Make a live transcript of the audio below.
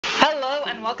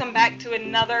and welcome back to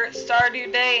another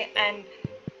Stardew Day. And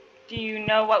do you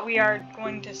know what we are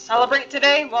going to celebrate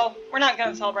today? Well, we're not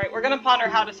going to celebrate. We're going to ponder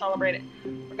how to celebrate it.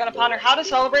 We're going to ponder how to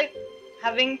celebrate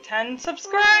having 10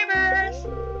 subscribers!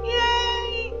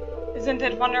 Yay! Isn't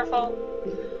it wonderful?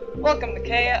 Welcome to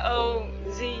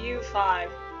KOZU5.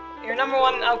 Your number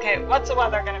one... Okay, what's the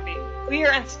weather going to be?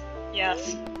 Clear and...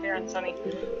 Yes, clear and sunny.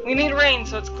 We need rain,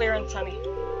 so it's clear and sunny.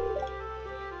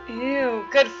 Ew,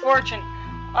 good fortune.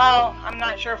 Well, I'm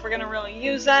not sure if we're gonna really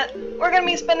use that. We're gonna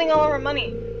be spending all our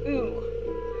money. Ooh.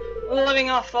 Living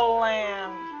off the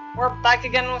land. We're back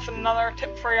again with another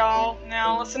tip for y'all.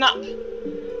 Now listen up.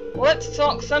 Let's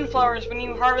talk sunflowers. When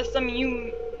you harvest them,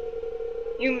 you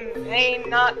may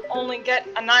not only get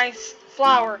a nice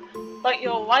flower, but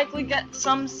you'll likely get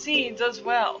some seeds as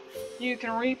well. You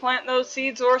can replant those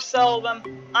seeds or sell them.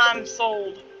 I'm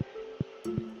sold.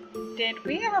 Did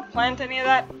we ever plant any of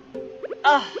that?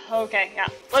 Okay, yeah.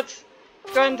 Let's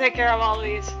go ahead and take care of all of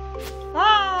these.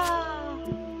 Ah!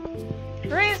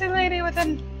 Crazy lady with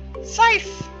a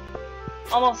scythe!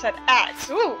 Almost said axe.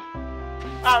 Ooh!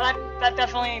 Wow, that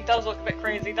definitely does look a bit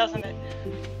crazy, doesn't it?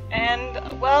 And,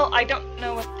 well, I don't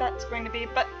know what that's going to be,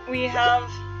 but we have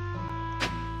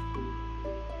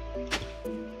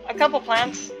a couple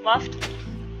plants left.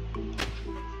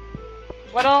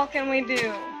 What all can we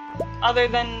do other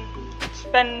than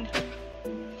spend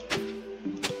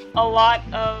a lot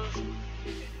of...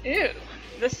 Ew,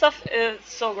 this stuff is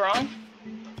still growing.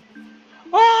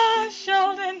 Ah,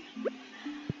 Sheldon!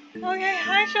 Okay,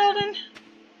 hi Sheldon.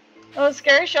 Oh,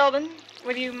 scary Sheldon.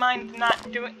 Would you mind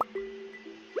not doing...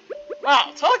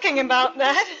 Wow, talking about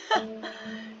that,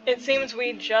 it seems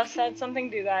we just had something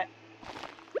do that.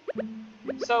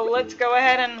 So let's go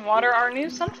ahead and water our new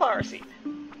sunflower seed.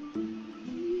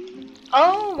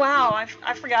 Oh wow, I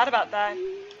forgot about that.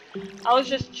 I was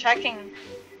just checking.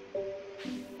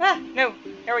 Ah, no,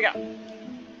 here we go.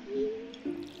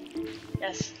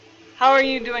 Yes. How are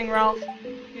you doing, Ralph?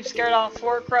 You scared off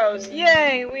 4 crows.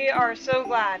 Yay, we are so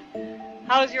glad.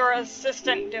 How's your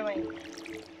assistant doing?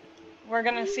 We're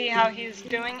gonna see how he's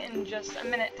doing in just a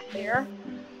minute here.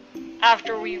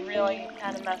 After we really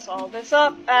kind of mess all this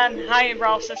up. And hi,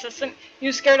 Ralph's assistant.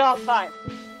 You scared off 5.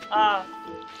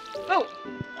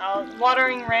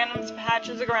 Watering random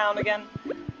patches of ground again.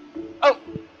 Oh,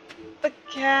 the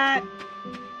cat.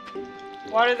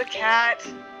 Water the cat.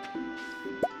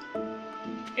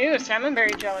 Ew,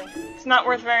 salmonberry jelly. It's not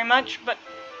worth very much, but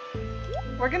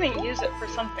we're gonna use it for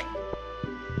something.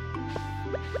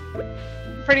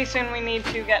 Pretty soon we need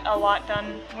to get a lot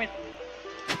done with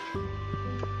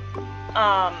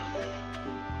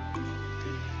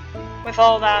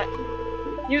all that.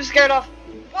 You scared off...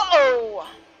 Whoa!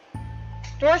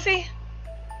 Dorothy,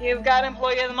 you've got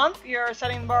Employee of the Month. You're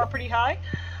setting the bar pretty high.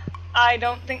 I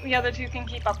don't think the other two can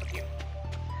keep up with you.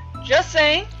 Just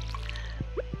saying.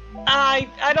 I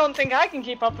don't think I can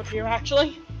keep up with you,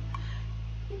 actually.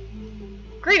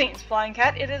 Greetings, Flying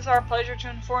Cat. It is our pleasure to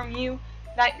inform you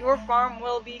that your farm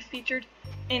will be featured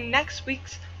in next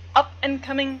week's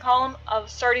up-and-coming column of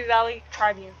Stardew Valley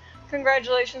Tribune.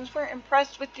 Congratulations, we're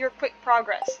impressed with your quick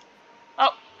progress.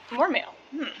 Oh, more mail.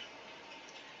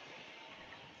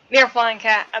 Dear Flying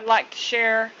Cat, I'd like to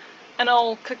share an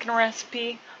old cooking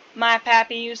recipe my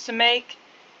pappy used to make.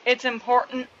 It's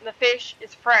important the fish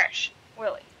is fresh.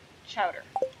 Willie. Chowder.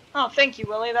 Oh, thank you,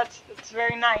 Willie. That's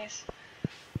very nice.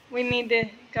 We need to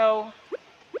go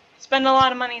spend a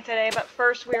lot of money today, but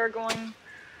first we are going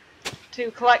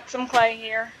to collect some clay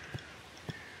here.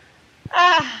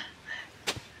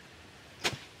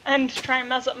 And try and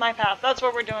mess up my path. That's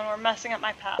what we're doing. We're messing up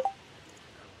my path.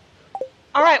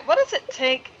 Alright, what does it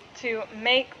take to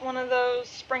make one of those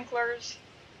sprinklers?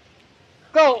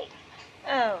 Gold.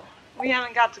 Oh, we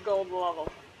haven't got to gold level.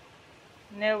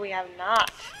 No, we have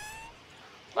not.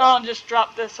 Well, I'll just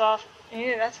drop this off.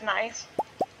 Ew, that's nice.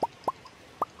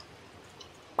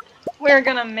 We're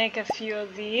gonna make a few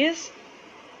of these.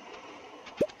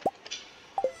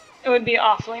 It would be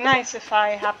awfully nice if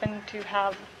I happened to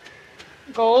have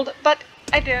gold, but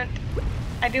I don't.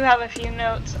 I do have a few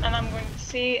notes, and I'm going to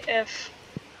see if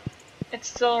it's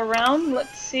still around.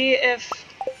 Let's see if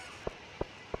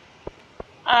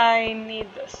I need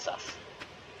this stuff.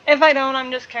 If I don't,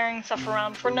 I'm just carrying stuff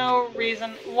around for no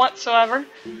reason whatsoever.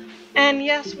 And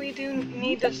yes, we do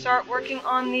need to start working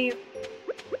on the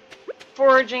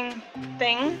foraging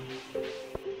thing.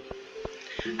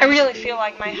 I really feel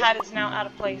like my hat is now out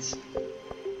of place.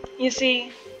 You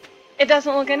see, it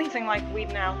doesn't look anything like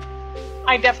weed now.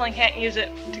 I definitely can't use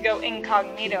it to go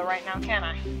incognito right now, can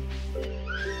I?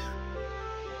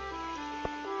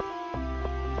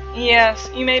 Yes,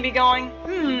 you may be going,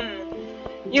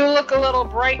 You look a little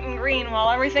bright and green while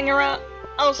everything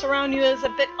else around you is a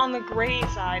bit on the gray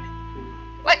side.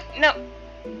 What? No.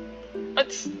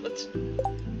 Let's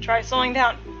try slowing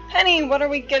down. Penny, what are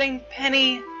we getting,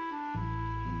 Penny?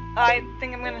 I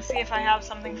think I'm gonna see if I have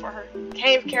something for her.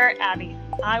 Cave Carrot Abby.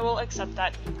 I will accept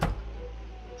that.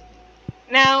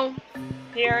 Now,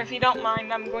 here, if you don't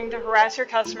mind, I'm going to harass your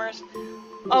customers.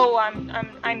 Oh,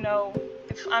 I know.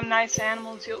 If I'm nice to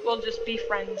animals, we'll just be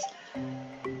friends.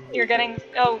 You're getting...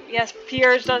 Oh, yes,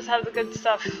 Pierre's does have the good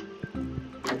stuff.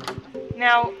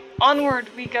 Now, onward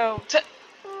we go to...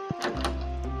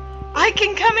 I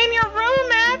can come in your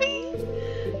room, Abby!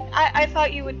 I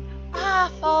thought you would...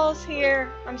 Ah, Fall's here.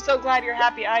 I'm so glad you're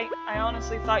happy. I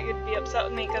honestly thought you'd be upset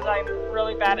with me because I'm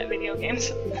really bad at video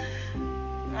games.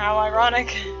 How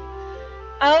ironic.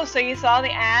 Oh, so you saw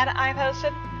the ad I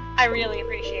posted? I really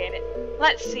appreciate it.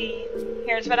 Let's see.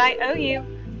 Here's what I owe you.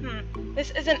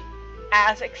 This isn't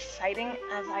as exciting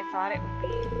as I thought it would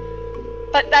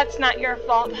be. But that's not your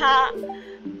fault, ha!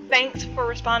 Thanks for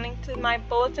responding to my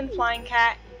bulletin, Flying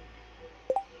Cat.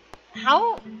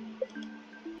 How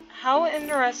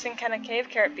interesting can a cave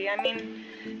carrot be? I mean,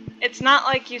 it's not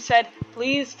like you said,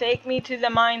 please take me to the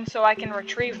mine so I can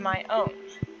retrieve my own.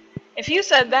 If you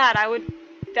said that, I would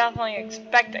definitely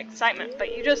expect excitement,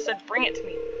 but you just said bring it to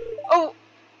me. Oh,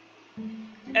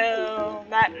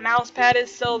 that mouse pad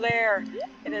is still there.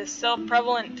 It is still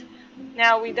prevalent.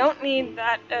 Now, we don't need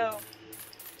that,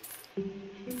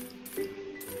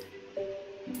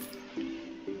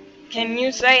 Can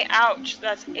you say ouch?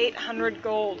 That's 800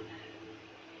 gold.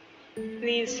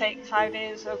 These take 5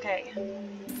 days, okay.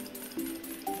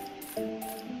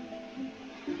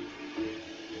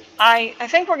 I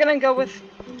think we're gonna go with...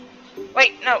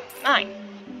 Wait, no, 9.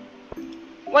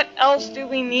 What else do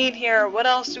we need here? What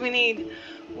else do we need?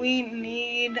 We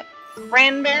need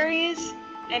cranberries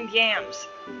and yams.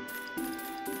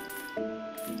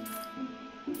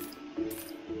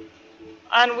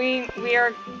 And we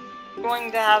are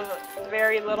going to have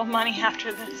very little money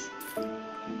after this.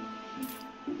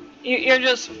 You're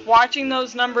just watching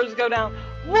those numbers go down.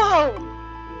 Whoa!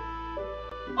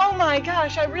 Oh my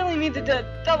gosh, I really needed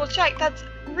to double check. That's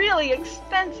really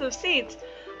expensive seeds.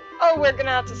 Oh, we're gonna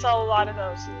have to sell a lot of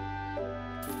those.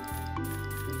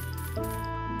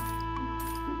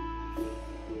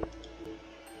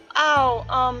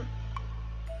 Ow,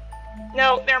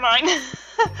 no, never mind.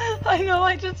 I know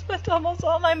I just spent almost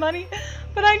all my money,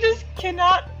 but I just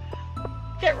cannot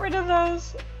get rid of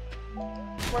those.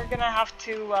 We're gonna have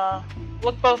to,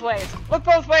 look both ways. Look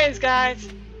both ways, guys!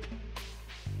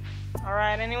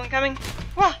 Alright, anyone coming?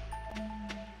 What?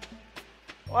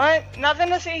 What? Nothing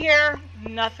to see here.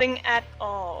 Nothing at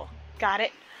all. Got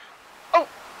it. Oh,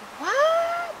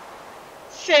 what?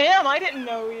 Sam, I didn't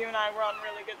know you and I were on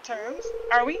really good terms.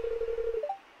 Are we?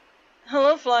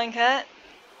 Hello, Flying Cat.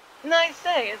 Nice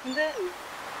day, isn't it?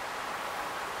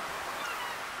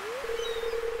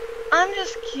 I'm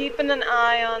just keeping an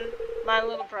eye on my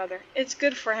little brother. It's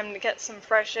good for him to get some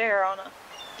fresh air on a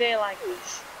day like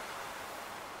this.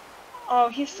 Oh,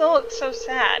 he still looks so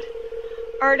sad.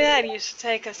 Our dad used to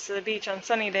take us to the beach on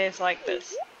sunny days like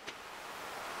this.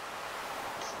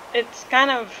 It's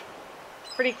kind of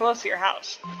pretty close to your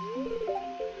house.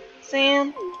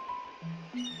 Sam?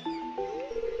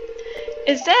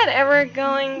 Is Dad ever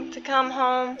going to come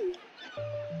home?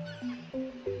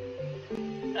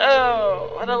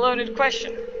 Oh, what a loaded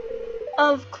question.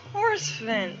 Of course,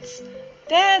 Vince.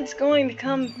 Dad's going to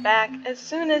come back as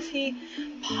soon as he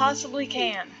possibly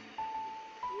can.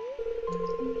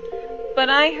 But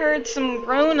I heard some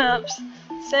grown-ups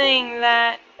saying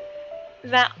that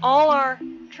all our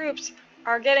troops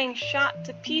are getting shot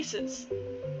to pieces.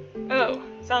 Oh,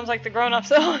 sounds like the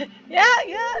grown-ups. Oh, yeah,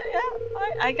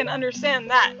 I can understand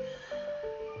that.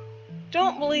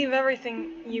 Don't believe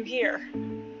everything you hear.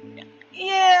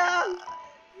 Yeah.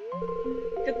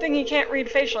 Good thing you can't read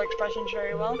facial expressions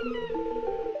very well.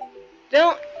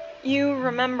 Don't you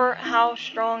remember how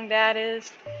strong Dad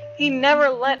is? He never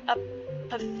let a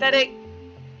pathetic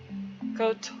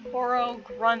Gotoro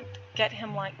grunt get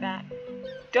him like that.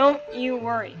 Don't you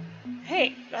worry.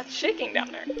 Hey, that's shaking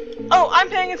down there. Oh, I'm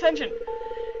paying attention.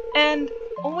 And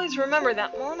always remember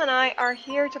that Mom and I are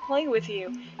here to play with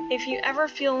you if you ever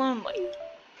feel lonely.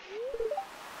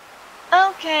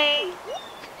 Okay.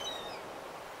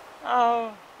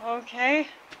 Oh, okay.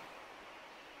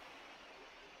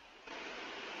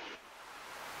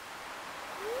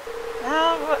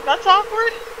 That's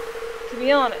awkward. To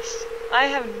be honest, I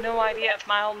have no idea if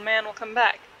my old man will come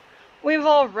back. We've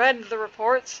all read the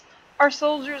reports. Our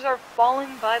soldiers are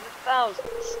falling by the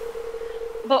thousands.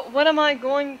 But what am I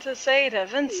going to say to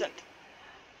Vincent?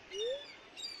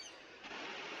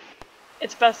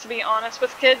 it's best to be honest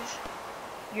with kids.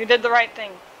 You did the right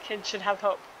thing. Kids should have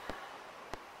hope.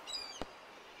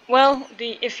 Well,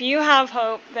 if you have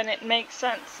hope, then it makes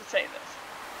sense to say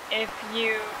this. If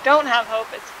you don't have hope,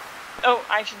 it's... Oh,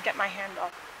 I should get my hand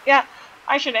off. Yeah,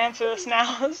 I should answer this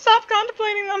now. Stop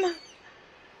contemplating them.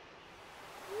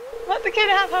 Let the kid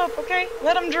have hope, okay?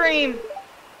 Let him dream.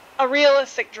 A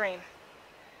realistic dream.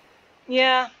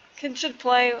 Yeah, kids should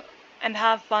play and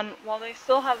have fun while they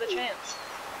still have the chance.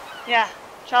 Yeah,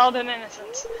 childhood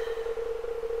innocence.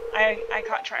 I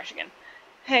caught trash again.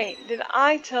 Hey, did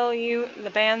I tell you the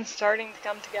band's starting to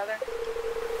come together?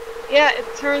 Yeah, it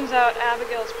turns out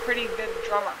Abigail's a pretty good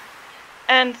drummer.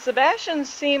 And Sebastian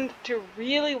seemed to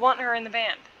really want her in the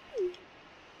band.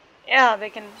 Yeah, they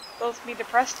can both be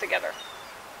depressed together.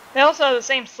 They also have the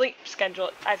same sleep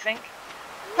schedule, I think.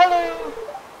 Hello!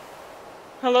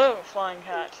 Hello, Flying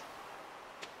Cat.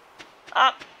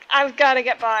 I've got to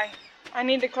get by. I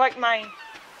need to collect my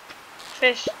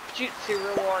fish jutsu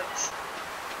rewards.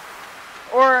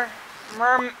 Or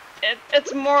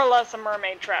it's more or less a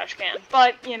mermaid trash can,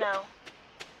 but you know,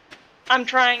 I'm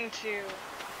trying to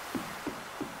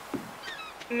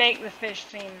make the fish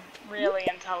seem really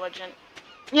intelligent.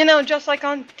 You know, just like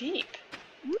on Deep.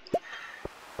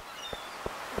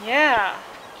 Yeah,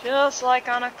 just like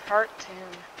on a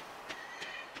cartoon.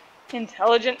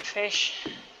 Intelligent fish.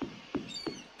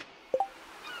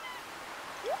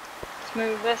 Let's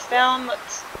move this down.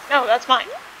 No, that's mine.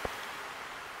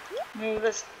 Move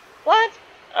this. What?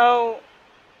 Oh,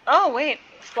 wait.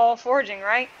 Fall foraging,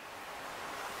 right?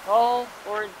 Fall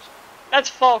forage. That's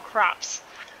fall crops.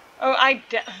 Oh,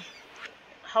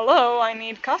 Hello, I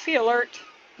need coffee alert.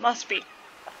 Must be.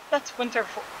 That's winter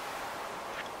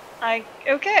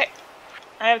okay.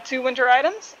 I have 2 winter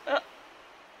items.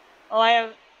 Well, I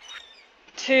have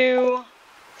 2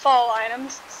 fall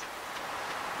items.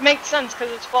 Makes sense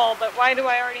because it's fall, but why do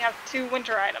I already have 2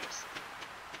 winter items?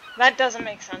 That doesn't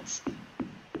make sense.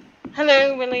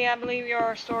 Hello, Willie. I believe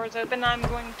your store is open. I'm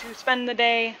going to spend the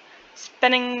day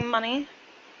spending money.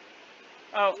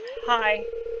 Oh, hi.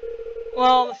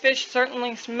 Well, the fish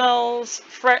certainly smells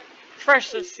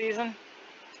fresh this season.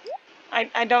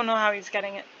 I don't know how he's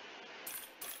getting it.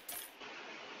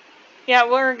 Yeah,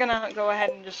 we're gonna go ahead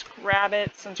and just grab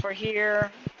it since we're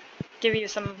here. Give you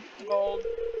some gold.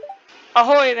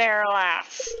 Ahoy there,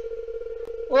 lass.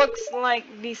 Looks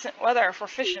like decent weather for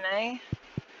fishing, eh?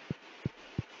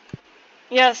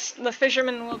 Yes, the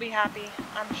fishermen will be happy,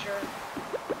 I'm sure.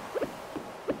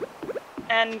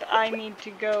 And I need to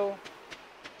go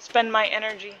spend my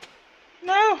energy.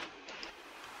 No!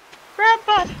 Grab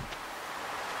bud!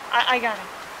 I got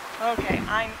it. Okay,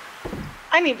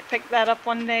 I need to pick that up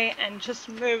one day and just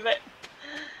move it.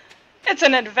 It's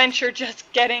an adventure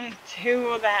just getting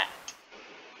to that.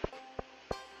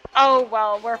 Oh,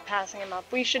 well, we're passing him up.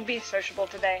 We should be sociable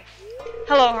today.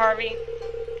 Hello, Harvey.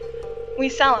 We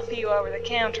sell a few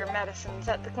over-the-counter medicines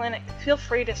at the clinic. Feel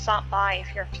free to stop by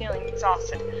if you're feeling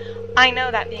exhausted. I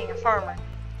know that being a farmer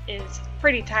is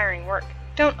pretty tiring work.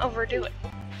 Don't overdo it.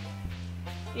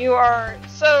 You are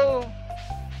so...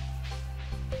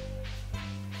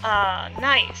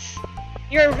 nice.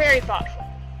 You're very thoughtful.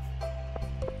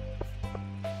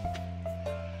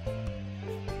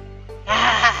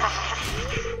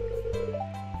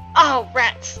 Oh,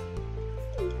 rats.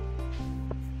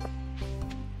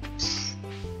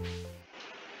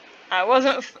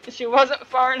 She wasn't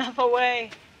far enough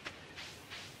away.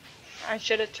 I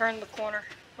should have turned the corner.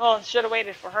 Well, I should have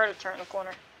waited for her to turn the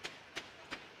corner.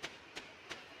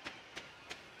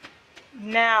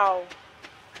 Now,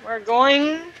 we're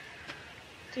going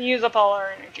to use up all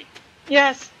our energy.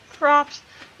 Yes, crops.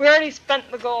 We already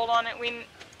spent the gold on it.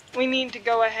 We need to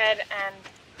go ahead and...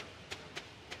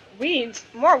 Weeds?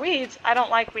 More weeds? I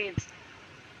don't like weeds.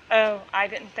 Oh, I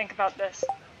didn't think about this.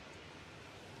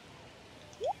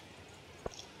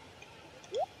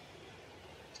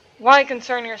 Why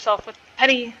concern yourself with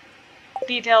petty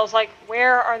details like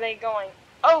where are they going?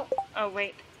 Oh,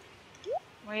 wait.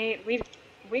 Wait,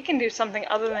 we can do something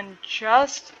other than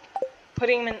just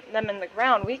putting them in the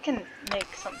ground. We can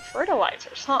make some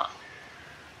fertilizers, huh?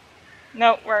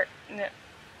 No,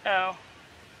 oh.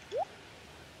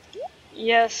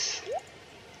 Yes.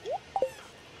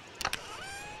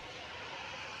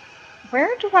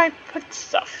 Where do I put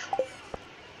stuff?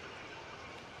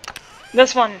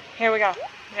 This one. Here we go.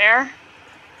 There.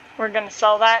 We're gonna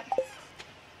sell that.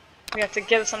 We have to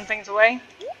give some things away.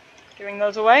 Giving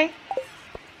those away.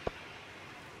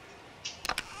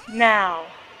 Now.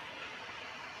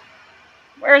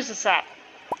 Where's the sap?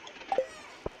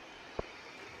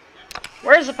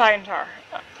 Where's the pine tar?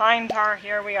 Pine tar,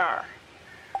 here we are.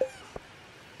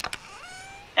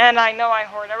 And I know I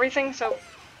hoard everything, so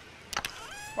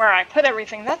where I put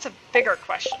everything, that's a bigger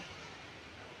question.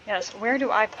 Yes, where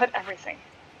do I put everything?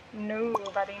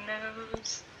 Nobody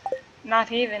knows.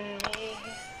 Not even me.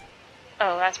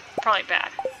 Oh, that's probably bad.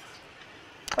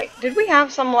 Wait, did we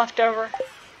have some left over?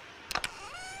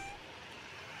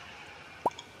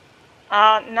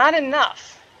 Not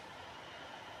enough.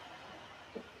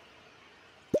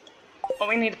 Well,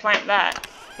 we need to plant that.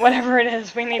 Whatever it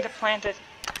is, we need to plant it.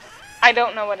 I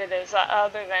don't know what it is,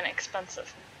 other than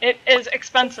expensive. It is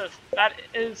expensive. That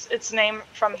is its name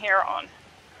from here on.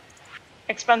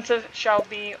 Expensive shall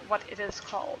be what it is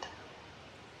called.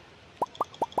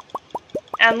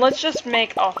 And let's just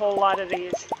make a whole lot of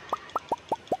these.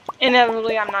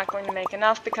 Inevitably, I'm not going to make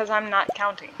enough because I'm not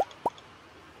counting.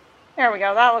 There we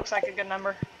go, that looks like a good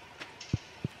number.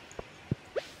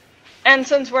 And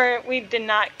since we did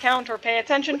not count or pay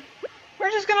attention, we're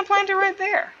just going to plant it right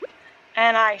there.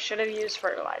 And I should have used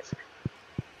fertilizer.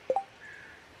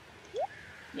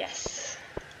 Yes.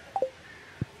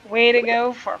 Way to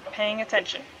go for paying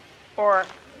attention. Or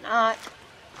not.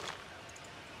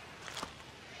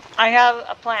 I have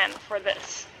a plan for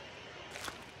this.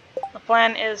 The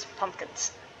plan is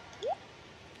pumpkins.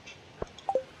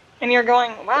 And you're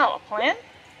going, wow, a plan?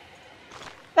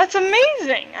 That's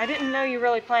amazing! I didn't know you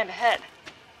really planned ahead.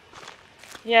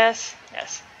 Yes,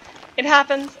 yes. It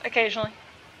happens occasionally.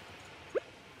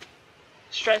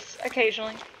 Stress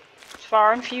occasionally. It's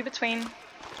far and few between.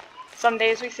 Some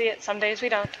days we see it, some days we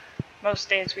don't. Most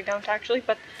days we don't, actually,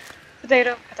 but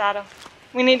potato, potato.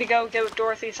 We need to go give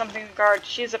Dorothy something to guard.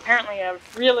 She's apparently a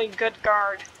really good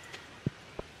guard.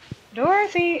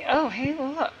 Dorothy! Oh, hey,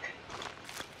 look.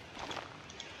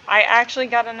 I actually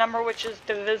got a number which is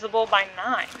divisible by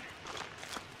 9.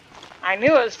 I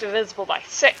knew it was divisible by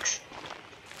 6.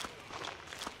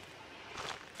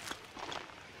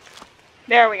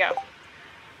 There we go.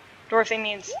 Dorothy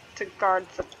needs to guard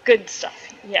the good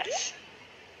stuff. Yes.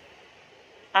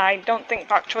 I don't think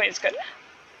bok choy is good.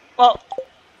 Well,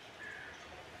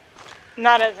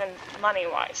 not as in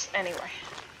money-wise, anyway.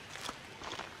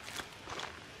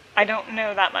 I don't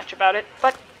know that much about it,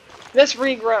 but this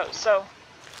regrows, so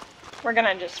we're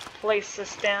gonna just place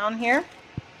this down here.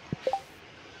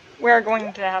 We're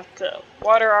going to have to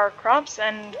water our crops,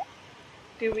 and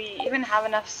do we even have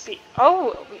enough seed?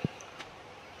 Oh,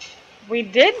 we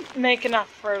did make enough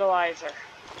fertilizer.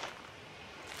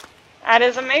 That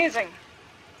is amazing.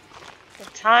 The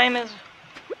time is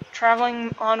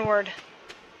traveling onward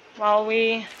while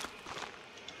we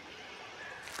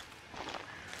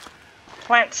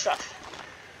plant stuff.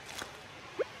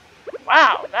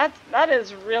 Wow, that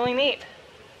is really neat.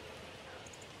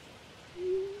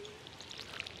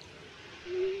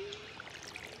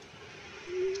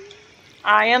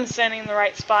 I am standing in the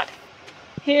right spot.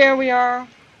 Here we are,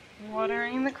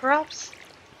 watering the crops.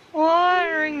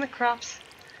 Watering the crops.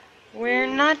 We're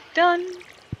not done.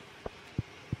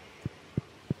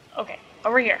 Okay,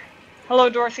 over here. Hello,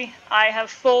 Dorothy. I have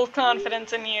full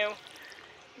confidence in you.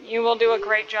 You will do a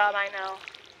great job, I know.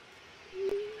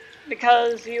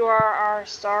 Because you are our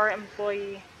star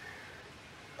employee.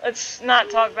 Let's not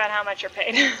talk about how much you're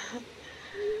paid.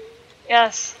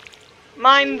 Yes.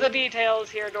 Mind the details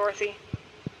here, Dorothy.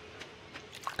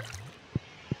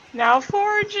 Now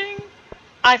foraging.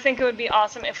 I think it would be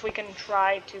awesome if we can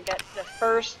try to get the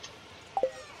first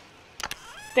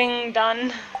thing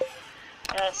done.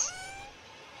 Yes.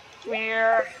 We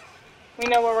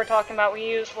know what we're talking about. We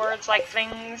use words like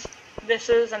things,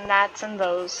 thises, and that's, and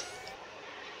those.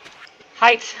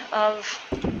 Height of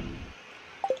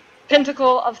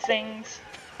pentacle of things.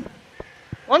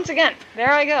 Once again,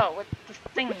 there I go with the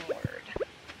thing word.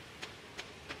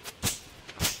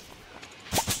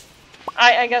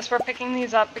 I guess we're picking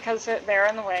these up because they're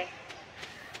in the way.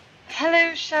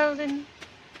 Hello, Sheldon.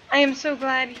 I am so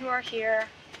glad you are here.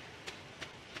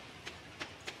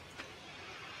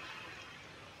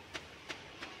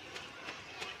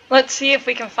 Let's see if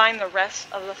we can find the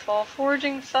rest of the fall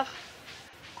foraging stuff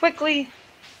quickly.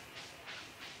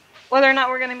 Whether or not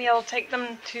we're going to be able to take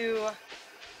them to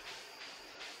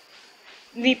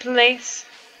the place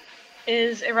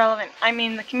is irrelevant. I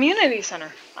mean, the community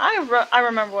center. I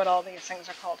remember what all these things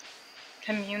are called.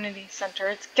 Community center.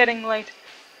 It's getting late.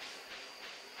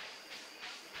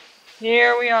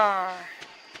 Here we are.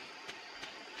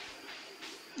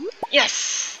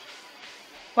 Yes!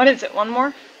 What is it? One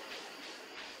more?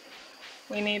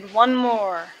 We need one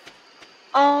more.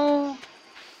 Oh,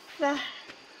 the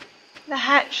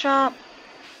hat shop.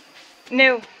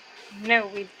 No,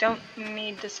 we don't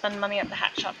need to spend money at the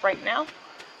hat shop right now.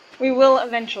 We will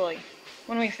eventually,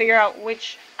 when we figure out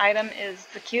which item is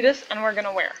the cutest and we're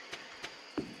gonna wear.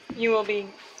 you will be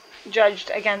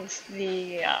judged against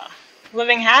the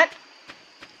living hat,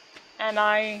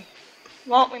 and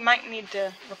well, we might need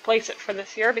to replace it for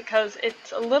this year because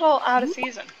it's a little out of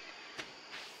season.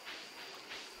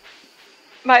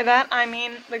 By that I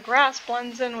mean the grass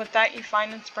blends in with that you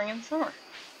find in spring and summer.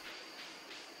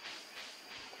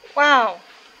 Wow.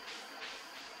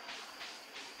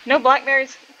 No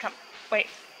blackberries? Come, wait,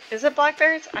 is it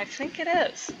blackberries? I think it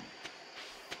is.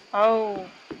 Oh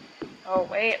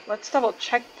wait, let's double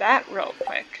check that real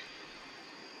quick.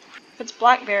 If it's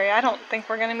blackberry, I don't think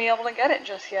we're going to be able to get it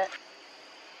just yet.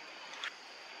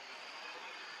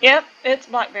 Yep, it's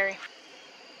blackberry.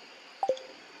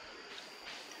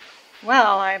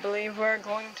 Well, I believe we're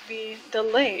going to be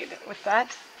delayed with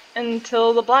that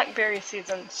until the blackberry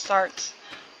season starts.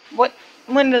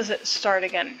 When does it start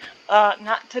again?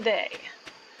 Not today.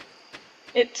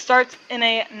 It starts in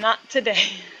a not today.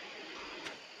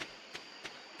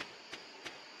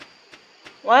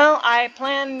 Well, I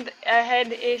planned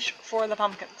ahead-ish for the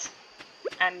pumpkins,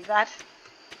 and that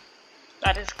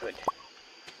is good.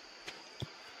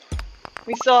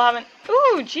 We still haven't...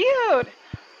 Ooh, geode!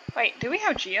 Wait, do we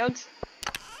have geodes?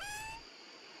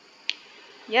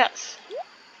 Yes.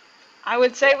 I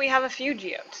would say we have a few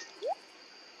geodes.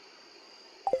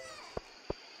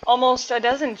 Almost a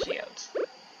dozen geodes.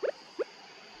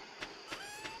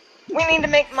 We need to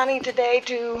make money today,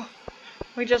 too.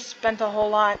 We just spent a whole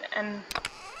lot, and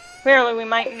clearly we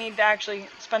might need to actually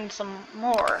spend some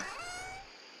more.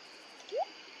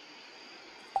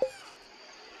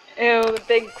 Ew, the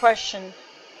big question.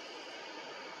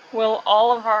 Will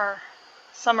all of our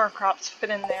summer crops fit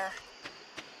in there?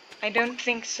 I don't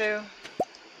think so.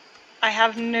 I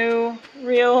have no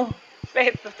real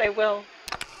faith that they will.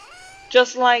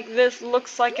 Just like this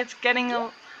looks like it's getting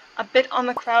a bit on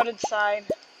the crowded side.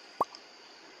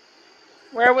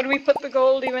 Where would we put the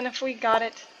gold even if we got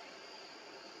it?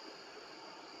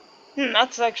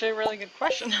 That's actually a really good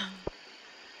question.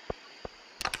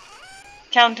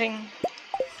 Counting.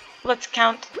 Let's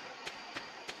count.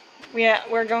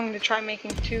 We're going to try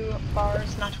making 2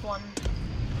 bars, not 1.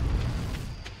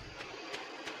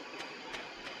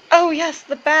 Oh yes,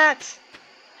 the bats!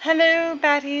 Hello,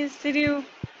 batties.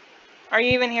 Are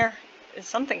you even here? Is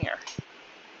something here?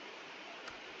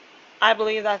 I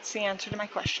believe that's the answer to my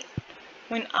question.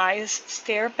 When eyes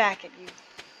stare back at you,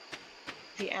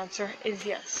 the answer is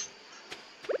yes.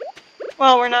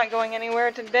 Well, we're not going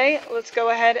anywhere today. Let's go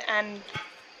ahead and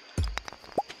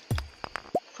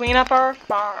clean up our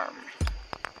farm.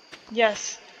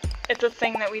 Yes, it's a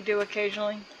thing that we do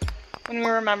occasionally when we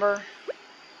remember.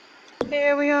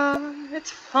 Here we are,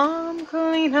 it's farm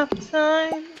cleanup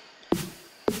time.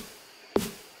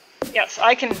 Yes,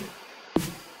 I can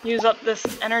use up this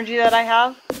energy that I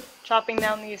have chopping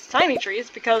down these tiny trees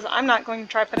because I'm not going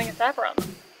to try putting a zapper on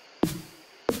them.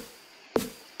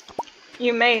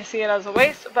 You may see it as a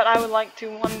waste, but I would like to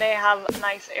one day have a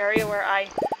nice area where I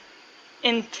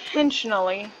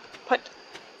intentionally put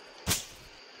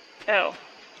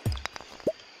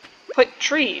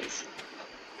trees.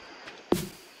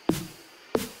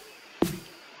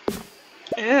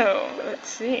 Ew, let's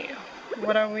see.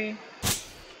 What are we?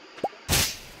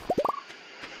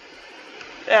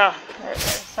 Yeah,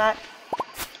 there's that.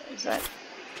 There's that.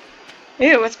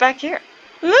 Ew, what's back here?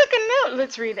 Look, a note!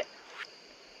 Let's read it.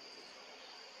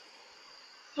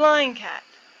 Flying cat.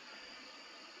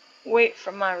 Wait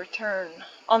for my return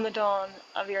on the dawn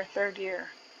of your 3rd year,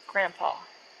 Grandpa.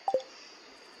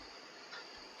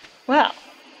 Well,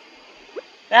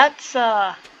 that's,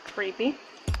 creepy.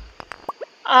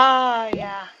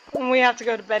 Yeah. We have to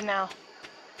go to bed now.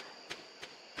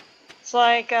 It's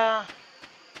like,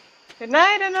 good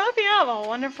night, and hope you have a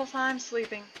wonderful time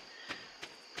sleeping.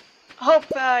 Hope,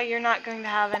 you're not going to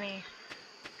have any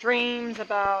dreams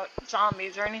about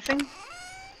zombies or anything.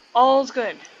 All's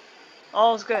good.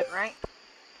 All's good, right?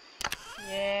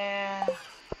 Yeah.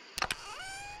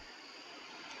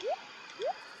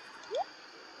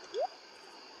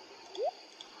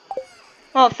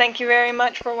 Well, thank you very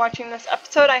much for watching this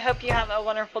episode. I hope you have a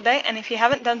wonderful day, and if you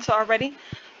haven't done so already,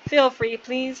 feel free,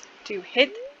 please, to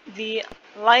hit the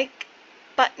like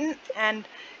button, and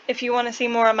if you want to see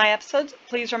more of my episodes,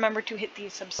 please remember to hit the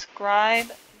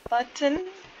subscribe button,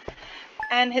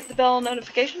 and hit the bell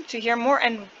notification to hear more,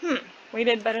 and we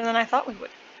did better than I thought we would.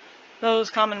 Those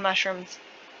common mushrooms,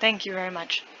 thank you very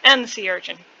much. And the sea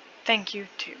urchin, thank you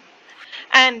too.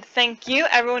 And thank you,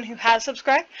 everyone who has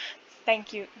subscribed.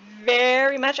 Thank you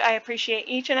very much. I appreciate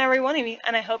each and every one of you,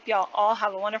 and I hope y'all all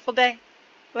have a wonderful day.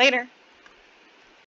 Later.